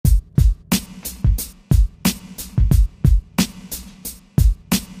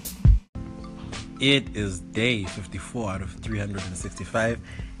It is day 54 out of 365,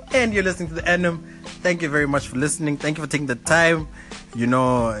 and you're listening to the Annum. Thank you very much for listening. Thank you for taking the time. You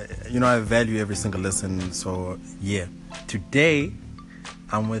know, I value every single listen. So yeah, today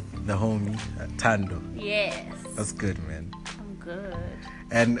I'm with the homie Thando. Yes. That's good, man. I'm good.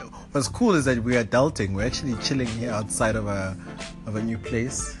 And what's cool is that we're adulting. We're actually chilling here outside of a new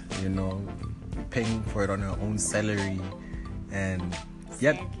place. You know, paying for it on our own salary, and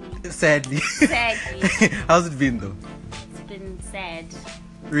sadly. How's it been though? It's been sad.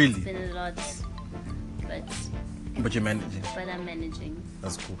 Really? It's been a lot, but you're managing. But I'm managing.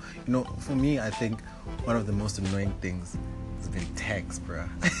 That's cool. You know, for me, I think one of the most annoying things has been tax, bruh.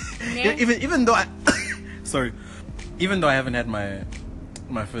 Yeah. even though even though I haven't had my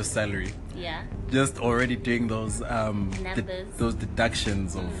first salary. Yeah. Just already doing those Numbers. those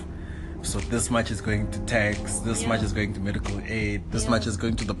deductions of. So this much is going to tax, this much is going to medical aid, this much is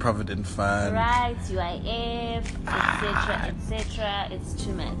going to the provident fund. Right, UIF, etc. It's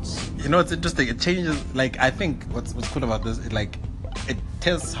too much. You know, it's interesting. It changes. Like, I think what's cool about this, it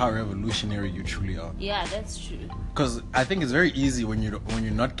tests how revolutionary you truly are. Yeah, that's true. Because I think it's very easy when you're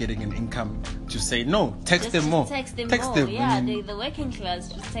not getting an income to say no, tax them more. Text them more. Yeah, the working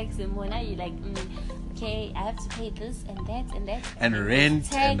class just tax them more. Now you're like, okay, I have to pay this and that and that. And rent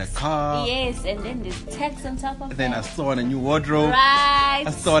tax, and a car. Yes, and then there's tax on top of that. Then I still want a new wardrobe. Right.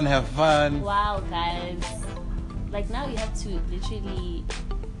 I still want to have fun. Wow, guys. Like, now you have to literally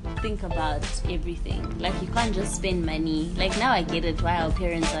think about everything. Like, you can't just spend money. Like, now I get it why our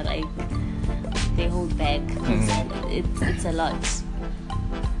parents are like, they hold back. It's a lot.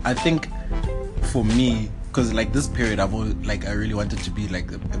 I think for me, because like this period, I really wanted to be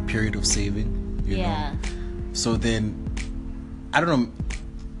like a period of saving. You know? So then, I don't know,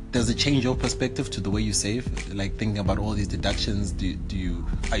 does it change your perspective to the way you save? Like, thinking about all these deductions,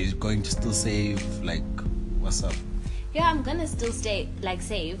 are you going to still save? Like, what's up? Yeah, I'm gonna still save,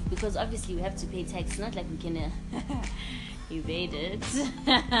 because obviously we have to pay tax. Not like we can evade it.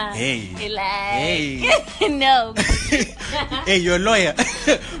 Hey. No. Hey, you're a lawyer.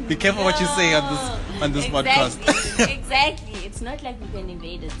 Be careful what you say on this podcast. Exactly. It's not like we can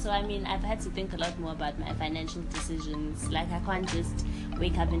evade it. So I mean, I've had to think a lot more about my financial decisions. Like, I can't just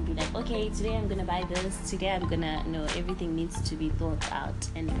wake up and be like, okay, today I'm gonna buy this. Today I'm gonna. No, everything needs to be thought out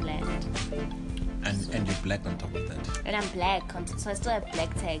and planned. And you're black on top of that. And I'm black, so I still have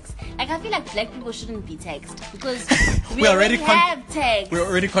black tax. Like, I feel like black people shouldn't be taxed because we already have tax. We're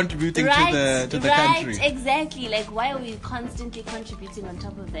already contributing to the country. Right, exactly. Like, why are we constantly contributing on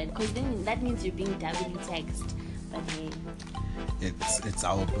top of that? Because then that means you're being doubly taxed. But hey, it's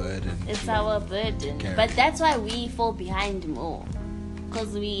our burden. It's our burden. Carry. But that's why we fall behind more.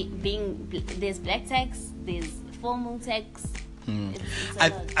 Because there's black tax, there's formal tax. It's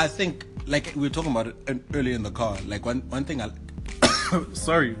I think, like we were talking about it earlier in the car. Like one thing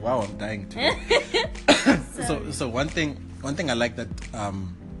sorry, wow, I'm dying too. so one thing I like that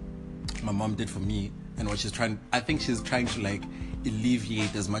my mom did for me, and what she's trying to like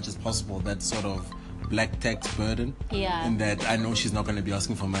alleviate as much as possible that sort of black tax burden. Yeah. And that I know she's not going to be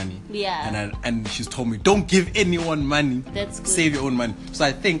asking for money. Yeah. And she's told me, don't give anyone money. That's good. Save your own money. So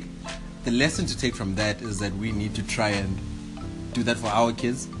I think the lesson to take from that is that we need to try and do that for our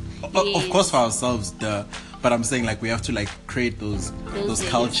kids. Yes. Of course for ourselves, but I'm saying, like, we have to like create those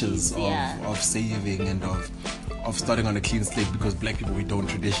cultures of saving and of starting on a clean slate, because black people, we don't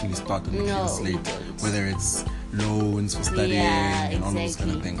traditionally start on a clean slate, whether it's loans for studying and all those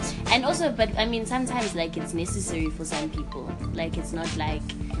kind of things. And also, but I mean, sometimes like it's necessary for some people. Like, it's not like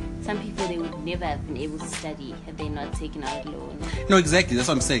some people, they would never have been able to study had they not taken out a loan. No, exactly. That's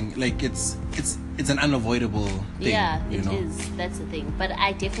what I'm saying. Like, it's an unavoidable thing. Yeah, it is. That's the thing. But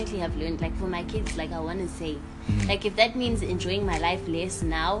I definitely have learned, like, for my kids, like, I want to say, like, if that means enjoying my life less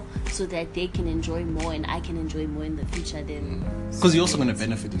now so that they can enjoy more and I can enjoy more in the future, then... Because you're also going to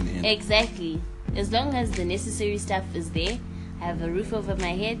benefit in the end. Exactly. As long as the necessary stuff is there, I have a roof over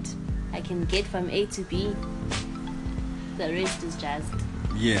my head, I can get from A to B. The rest is just...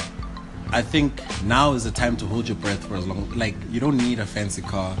 Yeah. I think now is the time to hold your breath for as long. Like, you don't need a fancy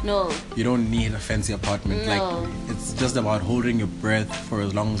car. No. You don't need a fancy apartment. No. Like, it's just about holding your breath for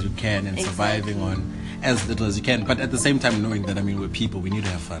as long as you can and surviving on as little as you can. But at the same time, knowing that, I mean, we're people, we need to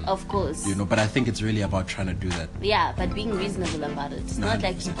have fun. Of course. You know, but I think it's really about trying to do that. Yeah, but being reasonable about it. It's not 100%.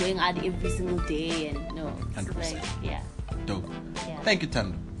 like you're going out every single day and no. It's 100%. like, yeah. Dope. Yeah. Thank you,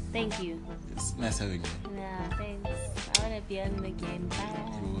 Thando. Thank you. It's nice having you. Yeah, thanks. I want to be on again.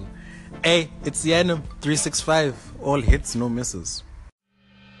 Bye. Cool. Hey, it's the Annum 365. All hits, no misses.